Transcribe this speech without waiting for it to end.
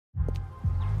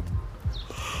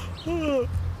The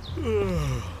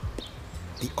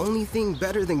only thing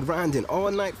better than grinding all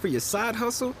night for your side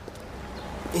hustle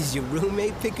is your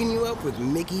roommate picking you up with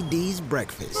Mickey D's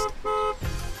breakfast.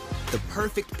 The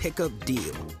perfect pickup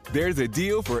deal. There's a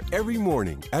deal for every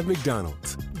morning at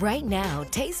McDonald's. Right now,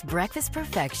 taste breakfast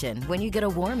perfection when you get a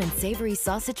warm and savory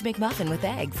sausage McMuffin with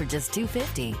egg for just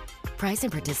 $2.50. Price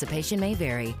and participation may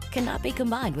vary. Cannot be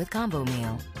combined with combo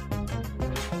meal.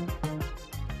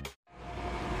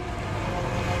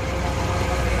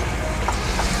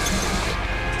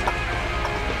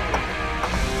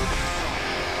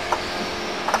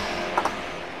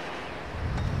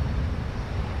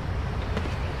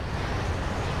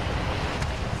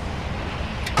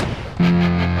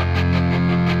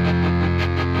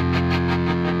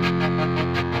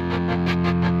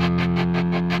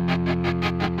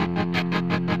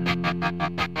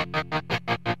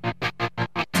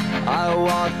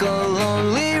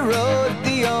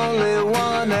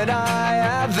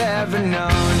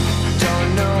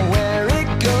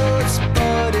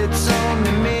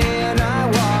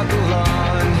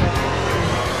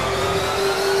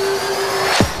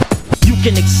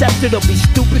 Can accept it or be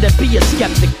stupid and be a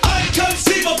skeptic.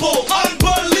 Inconceivable,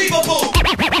 unbelievable.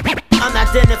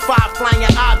 Unidentified flying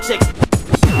objects.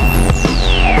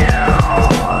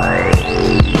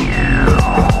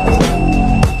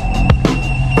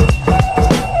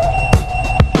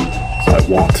 I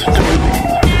want to believe.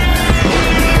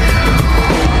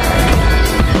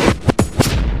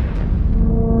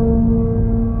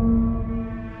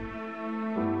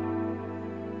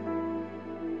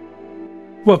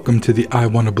 Welcome to the I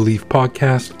Want to Believe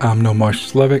podcast. I'm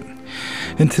Nomash Slevik,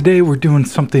 and today we're doing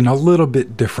something a little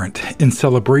bit different in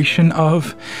celebration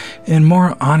of, and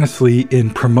more honestly,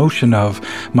 in promotion of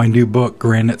my new book,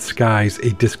 Granite Skies, A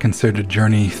Disconcerted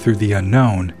Journey Through the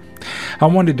Unknown. I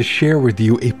wanted to share with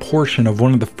you a portion of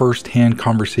one of the first-hand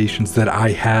conversations that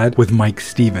I had with Mike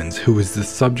Stevens, who is the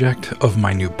subject of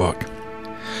my new book.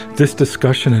 This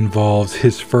discussion involves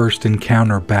his first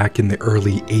encounter back in the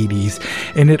early 80s,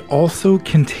 and it also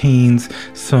contains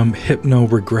some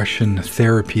hypno-regression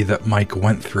therapy that Mike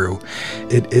went through.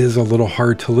 It is a little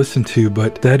hard to listen to,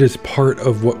 but that is part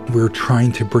of what we're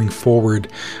trying to bring forward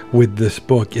with this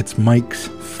book. It's Mike's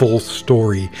full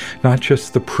story, not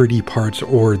just the pretty parts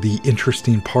or the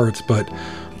interesting parts, but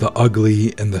the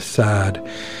ugly and the sad.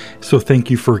 So thank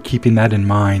you for keeping that in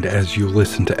mind as you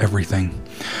listen to everything.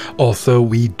 Also,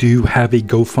 we do have a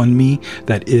GoFundMe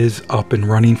that is up and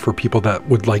running for people that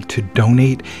would like to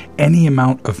donate any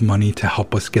amount of money to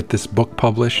help us get this book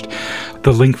published.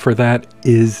 The link for that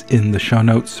is in the show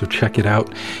notes, so check it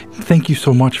out. Thank you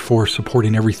so much for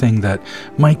supporting everything that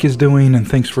Mike is doing, and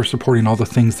thanks for supporting all the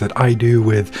things that I do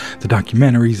with the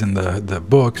documentaries and the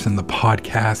books and the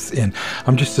podcasts. And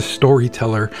I'm just a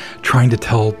storyteller trying to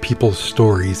tell people's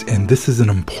stories, and this is an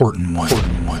important one.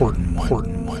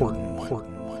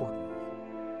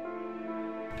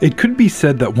 It could be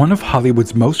said that one of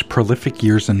Hollywood's most prolific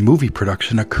years in movie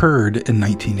production occurred in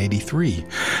 1983.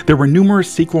 There were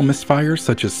numerous sequel misfires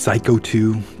such as Psycho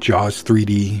 2, Jaws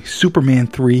 3D, Superman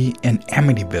 3, and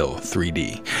Amityville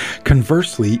 3D.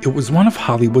 Conversely, it was one of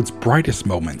Hollywood's brightest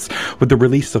moments with the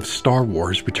release of Star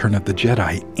Wars: Return of the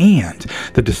Jedi and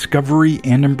the discovery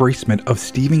and embracement of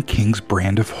Stephen King's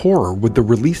brand of horror with the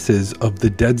releases of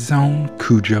The Dead Zone,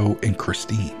 Cujo, and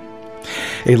Christine.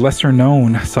 A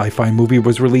lesser-known sci-fi movie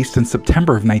was released in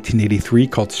September of 1983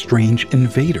 called Strange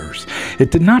Invaders.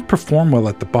 It did not perform well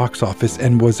at the box office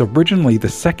and was originally the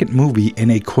second movie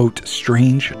in a, quote,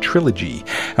 strange trilogy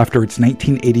after its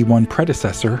 1981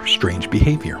 predecessor, Strange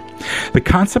Behavior. The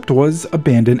concept was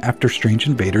abandoned after Strange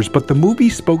Invaders, but the movie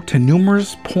spoke to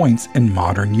numerous points in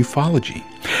modern ufology.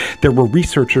 There were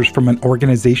researchers from an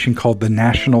organization called the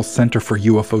National Center for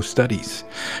UFO Studies.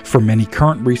 For many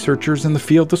current researchers in the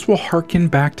field, this will harken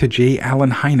back to J. Allen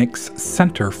Hynek's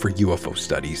Center for UFO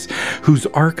Studies, whose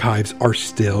archives are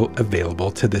still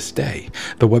available to this day.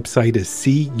 The website is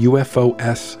cufos.org.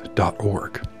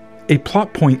 A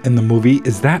plot point in the movie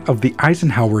is that of the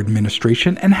Eisenhower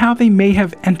administration and how they may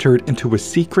have entered into a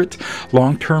secret,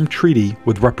 long-term treaty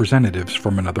with representatives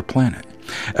from another planet.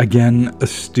 Again,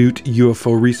 astute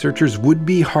UFO researchers would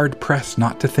be hard-pressed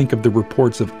not to think of the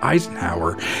reports of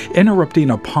Eisenhower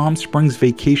interrupting a Palm Springs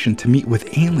vacation to meet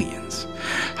with aliens.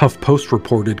 HuffPost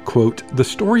reported, quote, "The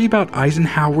story about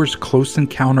Eisenhower's close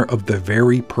encounter of the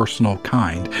very personal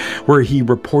kind, where he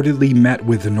reportedly met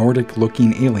with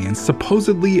Nordic-looking aliens,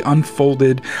 supposedly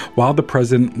unfolded while the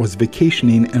president was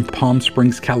vacationing in Palm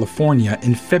Springs, California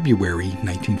in February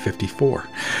 1954.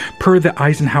 Per the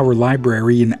Eisenhower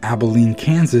Library in Abilene,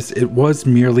 Kansas, it was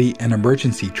merely an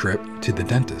emergency trip to the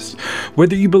dentist.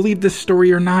 Whether you believe this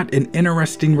story or not, an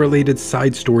interesting related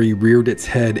side story reared its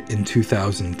head in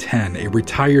 2010. A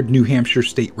retired New Hampshire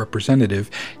state representative,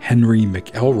 Henry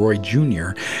McElroy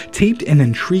Jr., taped an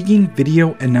intriguing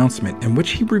video announcement in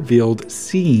which he revealed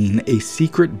seeing a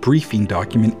secret briefing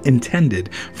document intended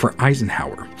for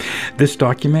Eisenhower. This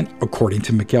document, according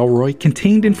to McElroy,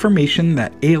 contained information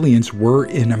that aliens were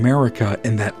in America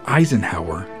and that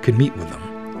Eisenhower could meet with them."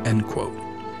 End quote.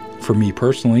 For me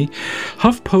personally,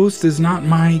 HuffPost is not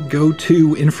my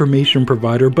go-to information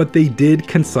provider, but they did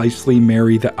concisely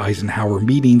marry the Eisenhower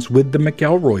meetings with the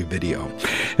McElroy video.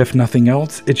 If nothing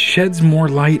else, it sheds more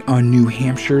light on New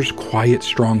Hampshire's quiet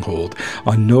stronghold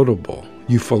on notable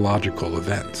ufological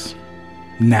events.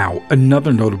 Now,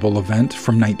 another notable event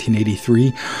from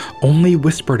 1983, only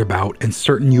whispered about in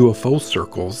certain UFO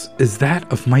circles, is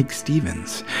that of Mike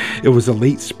Stevens. It was a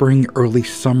late spring, early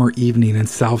summer evening in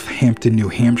Southampton, New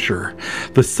Hampshire.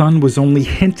 The sun was only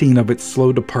hinting of its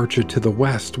slow departure to the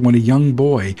west when a young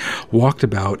boy walked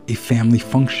about a family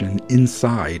function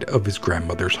inside of his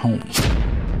grandmother's home.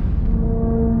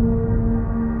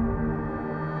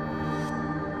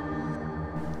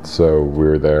 So we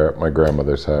were there at my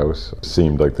grandmother's house. It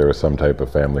seemed like there was some type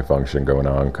of family function going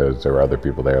on because there were other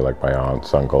people there, like my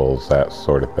aunts, uncles, that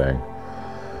sort of thing.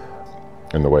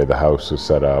 And the way the house was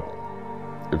set up,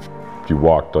 if you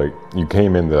walked, like, you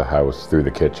came into the house through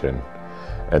the kitchen,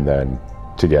 and then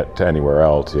to get to anywhere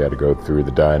else, you had to go through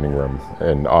the dining room.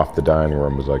 And off the dining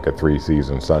room was like a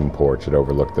 3-season sun porch that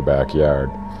overlooked the backyard.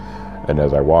 And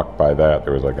as I walked by that,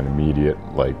 there was like an immediate,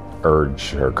 like,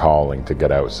 urge or calling to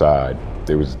get outside.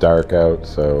 It was dark out,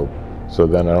 so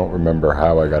then I don't remember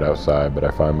how I got outside, but I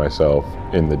find myself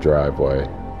in the driveway.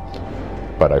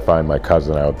 But I find my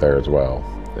cousin out there as well,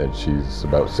 and she's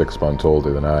about 6 months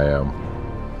older than I am.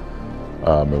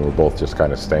 And we're both just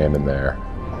kind of standing there.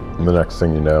 And the next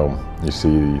thing you know, you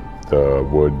see the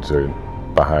woods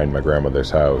behind my grandmother's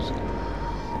house.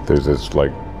 There's this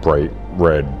like bright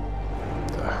red,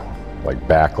 like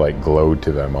backlight glow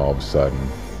to them all of a sudden.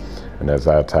 And as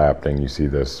that's happening, you see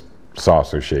this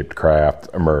saucer-shaped craft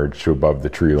emerge to above the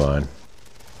tree line.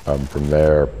 From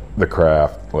there, the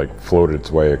craft like floated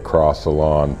its way across the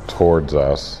lawn towards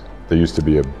us. There used to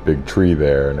be a big tree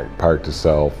there, and it parked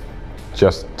itself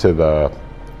just to the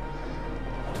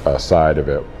side of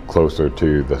it, closer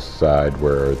to the side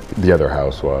where the other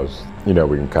house was. You know,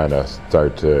 we can kind of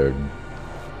start to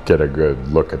get a good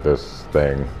look at this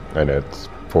thing, and it's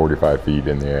 45 feet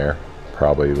in the air,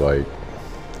 probably like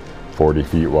 40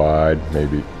 feet wide,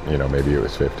 maybe it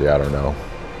was 50, I don't know.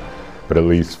 But at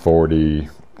least 40,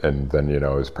 and then, it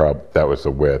was that was the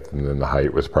width, and then the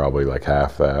height was probably like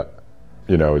half that.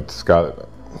 It's got,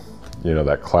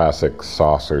 that classic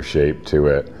saucer shape to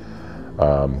it,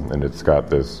 and it's got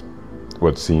this,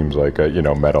 what seems like a,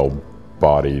 metal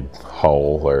bodied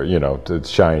hull, or, it's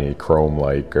shiny,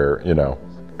 chrome-like, or,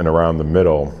 and around the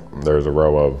middle, there's a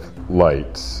row of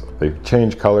lights. They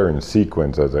change color in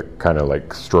sequence as it kind of like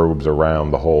strobes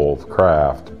around the whole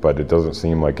craft, but it doesn't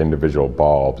seem like individual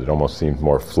bulbs. It almost seems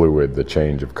more fluid, the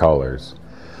change of colors.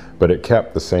 But it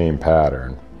kept the same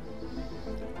pattern.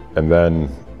 And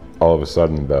then all of a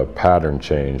sudden the pattern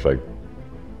changed, like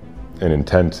in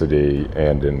intensity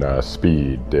and in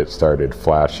speed. It started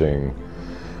flashing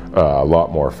a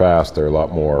lot more faster, a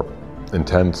lot more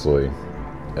intensely.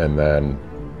 And then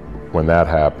when that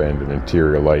happened, an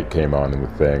interior light came on in the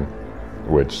thing,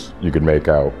 which you could make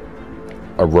out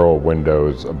a row of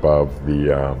windows above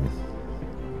the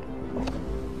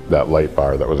that light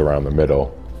bar that was around the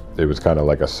middle. It was kind of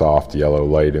like a soft yellow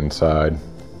light inside.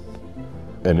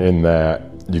 And in that,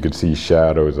 you could see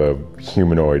shadows of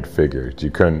humanoid figures. You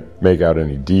couldn't make out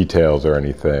any details or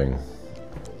anything.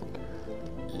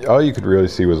 All you could really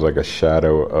see was like a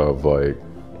shadow of like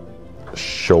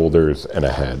shoulders and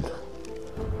a head.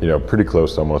 Pretty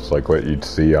close, almost like what you'd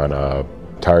see on a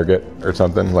Target or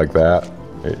something like that.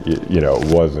 It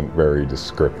wasn't very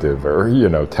descriptive or,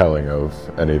 telling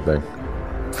of anything.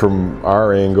 From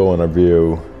our angle and our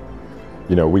view,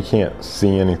 we can't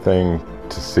see anything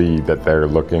to see that they're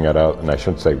looking at us. And I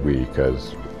shouldn't say we,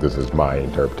 because this is my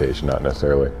interpretation, not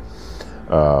necessarily.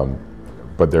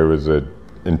 But there was a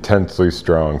intensely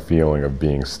strong feeling of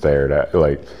being stared at.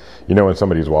 Like, when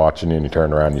somebody's watching you and you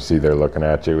turn around and you see they're looking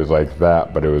at you, it was like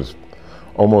that, but it was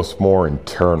almost more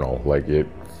internal. Like it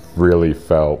really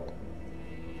felt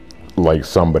like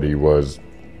somebody was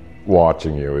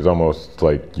watching you. It was almost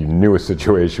like you knew a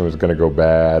situation was going to go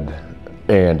bad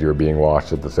and you were being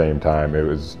watched at the same time. It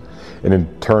was an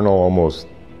internal, almost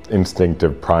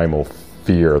instinctive, primal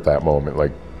fear at that moment.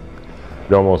 Like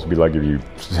it'd almost be like if you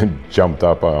jumped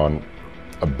up on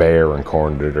a bear and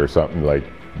cornered it or something. Like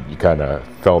you kind of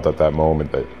felt at that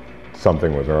moment that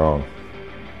something was wrong.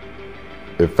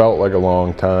 It felt like a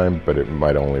long time, but it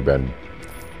might only been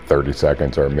 30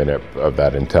 seconds or a minute of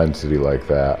that intensity like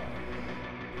that.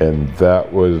 And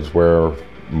that was where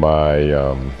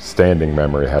my standing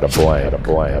memory had a blank.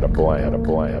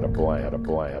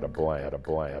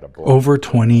 Over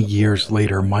 20 years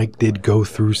later, Mike did go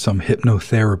through some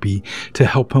hypnotherapy to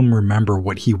help him remember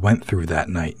what he went through that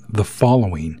night. The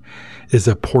following is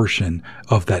a portion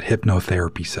of that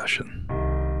hypnotherapy session.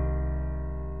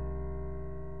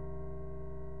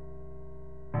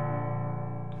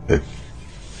 I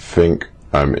think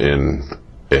I'm in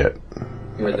it.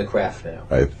 You're in the craft now.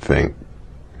 I think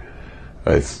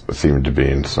I seem to be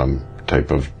in some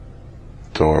type of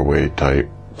doorway type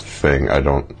thing. I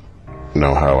don't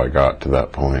know how I got to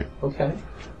that point. Okay.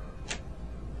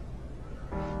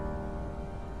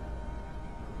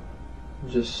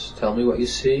 Just tell me what you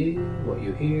see, what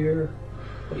you hear,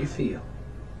 what you feel.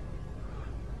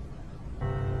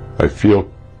 I feel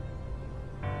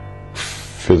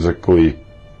physically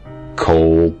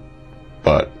cold,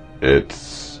 but I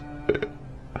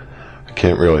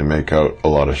can't really make out a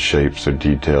lot of shapes or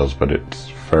details, but it's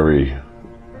very,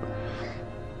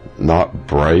 not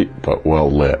bright, but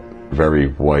well lit. Very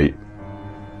white,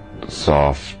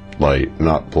 soft light,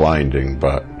 not blinding,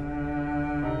 but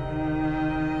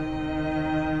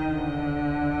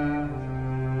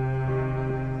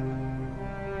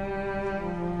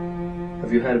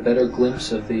have you had a better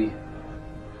glimpse of the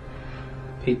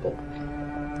people?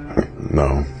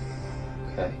 no.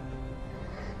 Okay.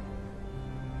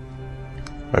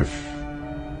 I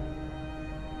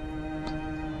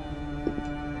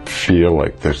feel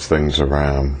like there's things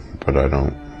around, but I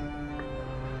don't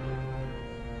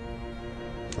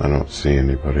see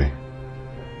anybody.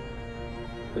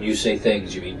 When you say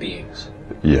things, you mean beings?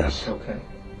 Yes. Okay.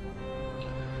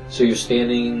 So you're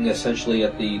standing essentially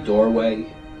at the doorway?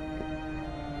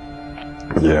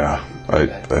 Yeah,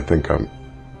 Okay. I think I'm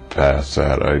past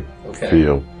that. I Okay.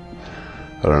 feel,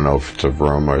 I don't know if it's a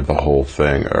room or the whole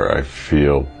thing, or I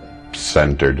feel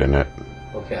centered in it.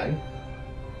 Okay.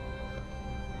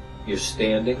 You're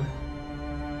standing?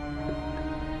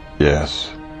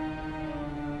 Yes.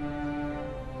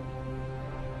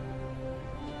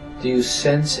 Do you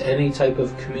sense any type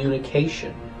of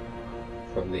communication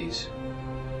from these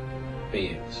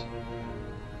beings?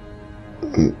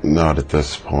 Not at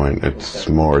this point. It's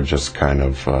Okay. more just kind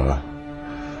of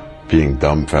being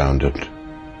dumbfounded.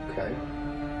 Okay.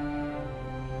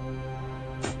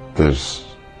 There's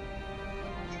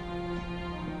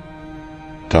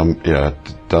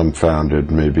dumbfounded,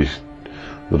 maybe a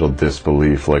little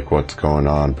disbelief, like what's going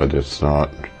on, but it's not.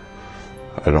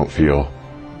 I don't feel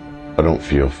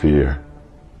fear.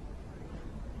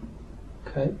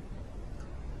 Okay.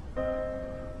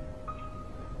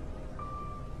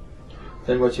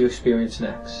 Then what do you experience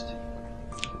next?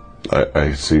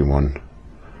 I see one.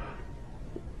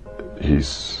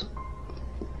 He's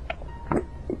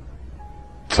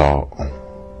tall.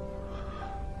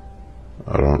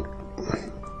 I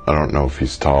don't know if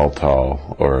he's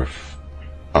tall, or if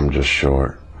I'm just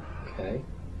short. Okay.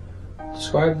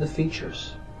 Describe the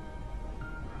features.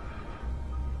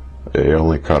 I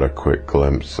only caught a quick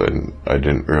glimpse, and I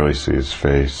didn't really see his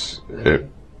face.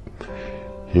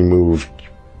 He moved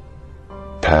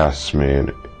past me,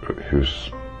 and he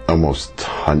was almost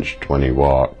hunched when he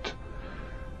walked.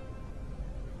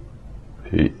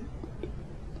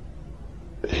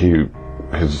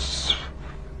 His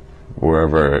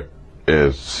wherever it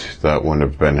is, that wouldn't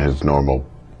have been his normal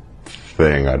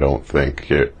thing. I don't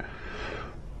think it,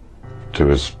 to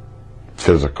his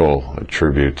physical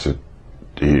attributes,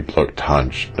 he looked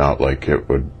hunched, not like it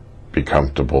would be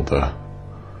comfortable to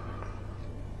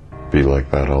be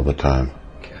like that all the time.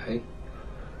 Okay.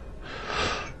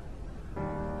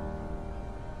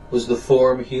 Was the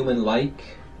form human-like?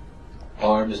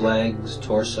 Arms, legs,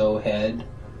 torso, head?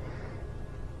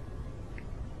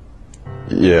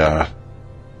 Yeah.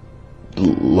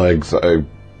 Legs I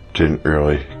didn't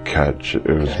really catch. It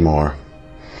was more,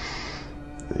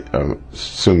 I'm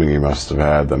assuming he must have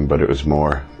had them, but it was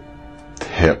more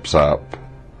hips up.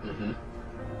 Mm-hmm.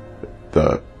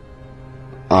 The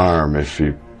arm, if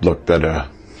you looked at a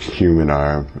human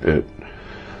arm, it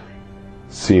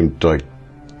seemed like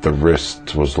the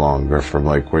wrist was longer from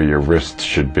like where your wrist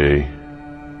should be.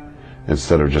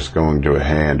 Instead of just going to a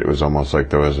hand, it was almost like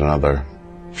there was another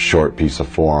short piece of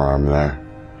forearm there.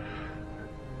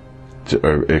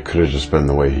 Or it could have just been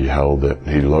the way he held it.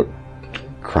 He looked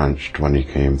crunched when he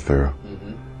came through.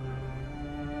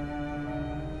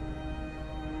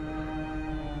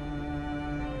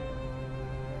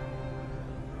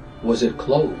 Was it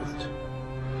clothed?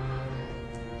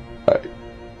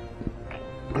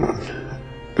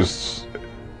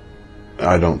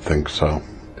 I don't think so.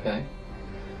 Okay.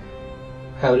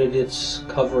 How did its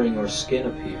covering or skin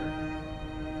appear?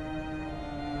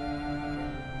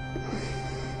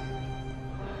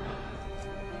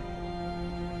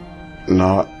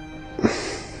 Not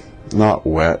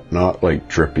wet, not like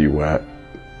drippy wet,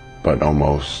 but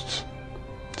almost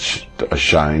a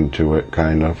shine to it,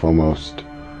 kind of, almost.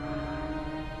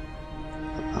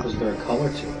 Was there a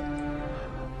color to it?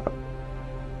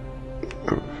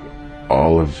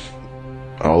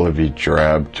 Olivey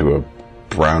drab to a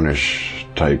brownish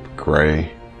type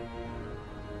gray.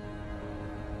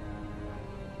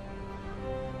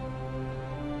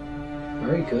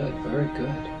 Very good, very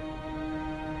good.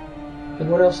 And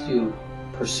what else do you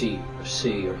perceive or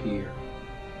see or hear?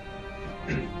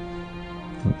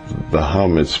 The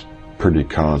hum is pretty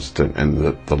constant,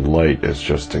 and the light is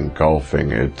just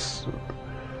engulfing. It's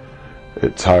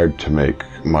hard to make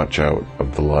much out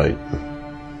of the light.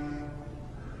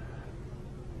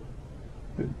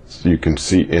 You can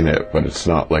see in it, but it's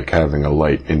not like having a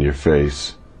light in your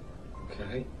face.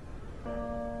 Okay.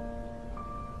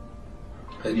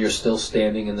 And you're still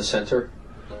standing in the center?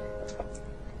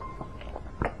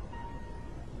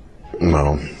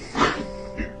 No.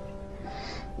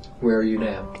 Where are you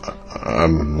now?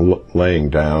 I'm laying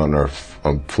down, or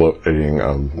I'm floating.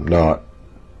 I'm not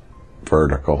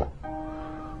vertical.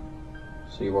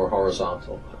 So you are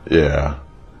horizontal? Yeah.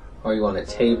 Are you on a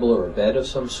table or a bed of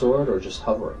some sort, or just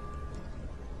hovering?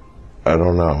 I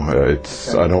don't know.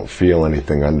 Okay. I don't feel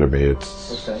anything under me.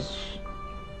 Okay.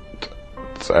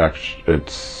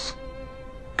 It's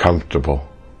comfortable.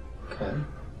 Okay.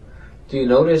 Do you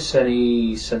notice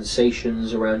any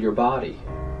sensations around your body?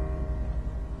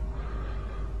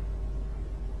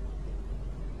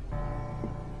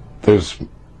 There's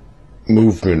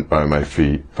movement by my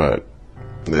feet, but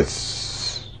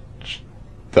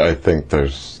I think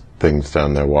there's things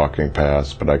down there walking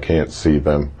past, but I can't see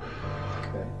them.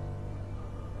 Okay.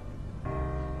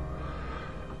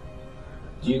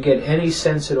 Do you get any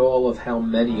sense at all of how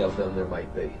many of them there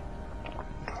might be?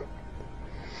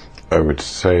 I would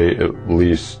say at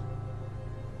least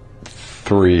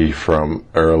 3 from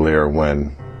earlier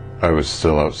when I was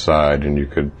still outside and you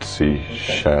could see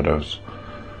shadows.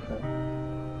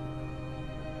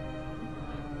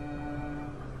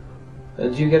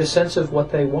 And do you get a sense of what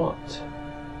they want?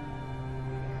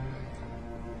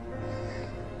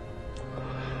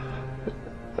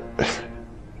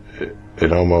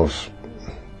 It almost...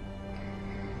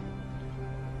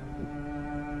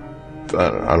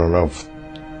 I don't know if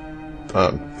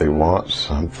they want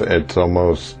something. It's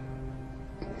almost...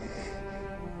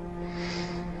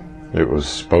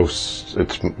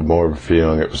 It's more of a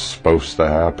feeling it was supposed to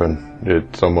happen.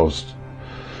 It's almost...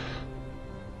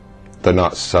 They're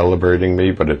not celebrating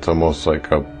me, but it's almost like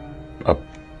a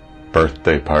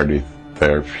birthday party.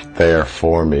 They're there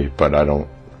for me, but I don't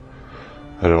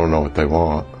know what they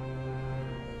want.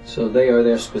 So they are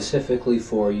there specifically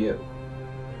for you?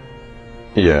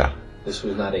 Yeah. This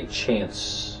was not a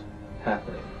chance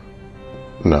happening?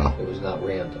 No. It was not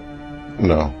random?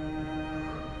 No.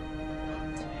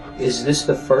 Is this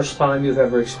the first time you've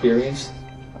ever experienced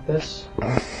this?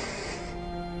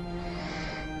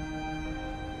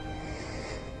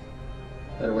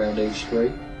 At around age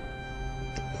 3?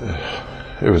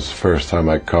 It was the first time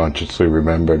I consciously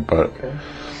remembered, but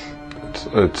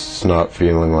it's not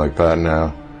feeling like that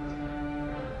now.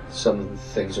 Some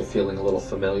things are feeling a little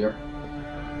familiar?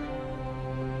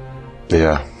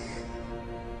 Yeah.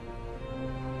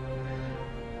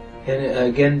 And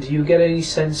again, do you get any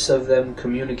sense of them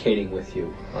communicating with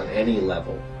you on any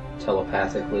level?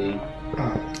 Telepathically?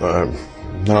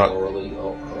 Not... Orally?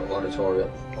 Or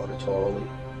auditorily?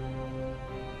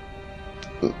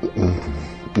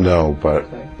 No, but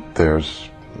they're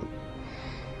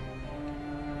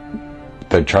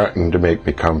trying to make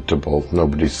me comfortable.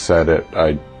 Nobody said it.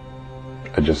 I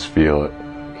just feel it.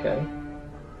 Okay.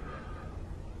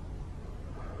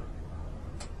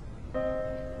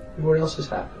 What else is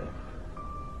happening?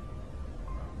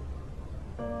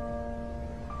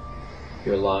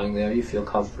 You're lying there, you feel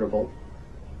comfortable.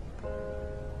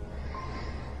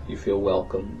 You feel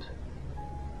welcomed.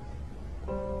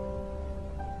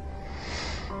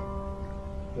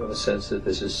 You have a sense that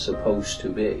this is supposed to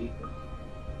be.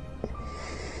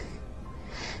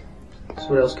 So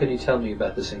what else can you tell me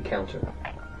about this encounter?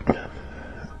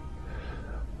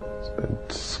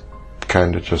 It's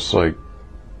kind of just like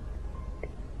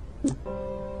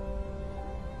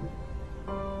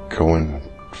going,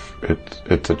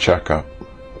 it's a checkup.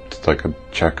 It's like a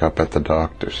checkup at the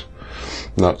doctor's.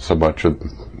 Not so much with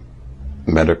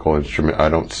medical instrument. I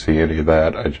don't see any of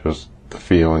that. The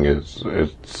feeling is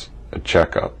it's a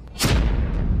checkup.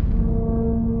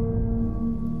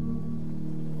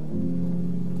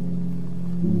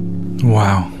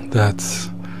 Wow, that's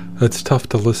tough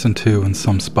to listen to in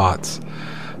some spots.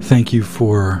 Thank you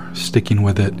for sticking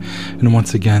with it. And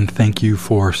once again, thank you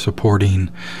for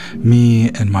supporting me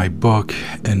and my book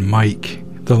and Mike.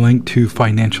 The link to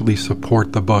financially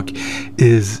support the book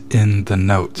is in the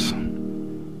notes.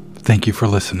 Thank you for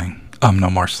listening. I'm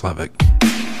Nomar Slevik.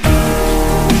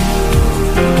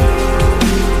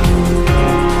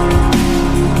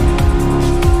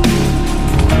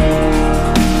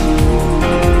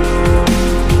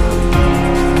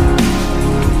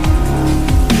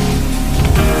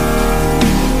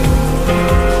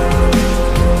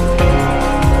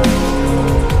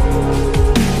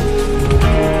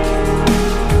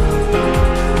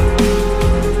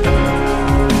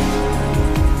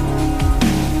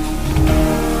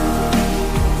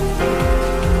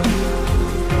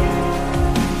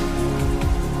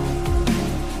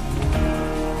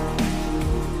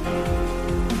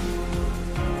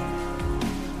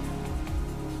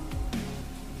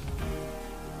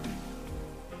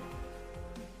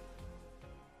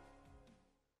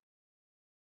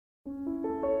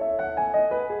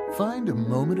 Find a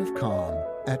moment of calm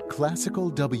at Classical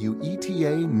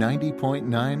WETA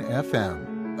 90.9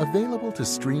 FM. Available to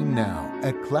stream now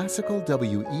at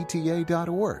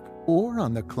classicalweta.org or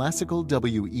on the Classical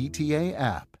WETA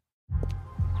app.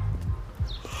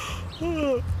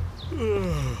 The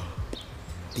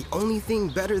only thing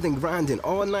better than grinding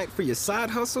all night for your side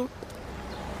hustle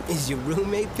is your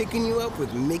roommate picking you up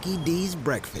with Mickey D's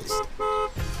breakfast.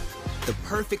 The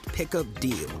perfect pickup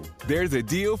deal. There's a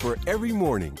deal for every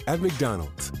morning at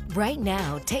McDonald's. Right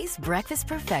now, taste breakfast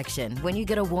perfection when you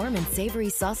get a warm and savory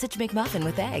sausage McMuffin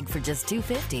with egg for just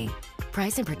 $2.50.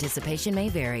 Price and participation may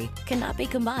vary. Cannot be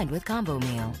combined with combo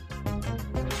meal.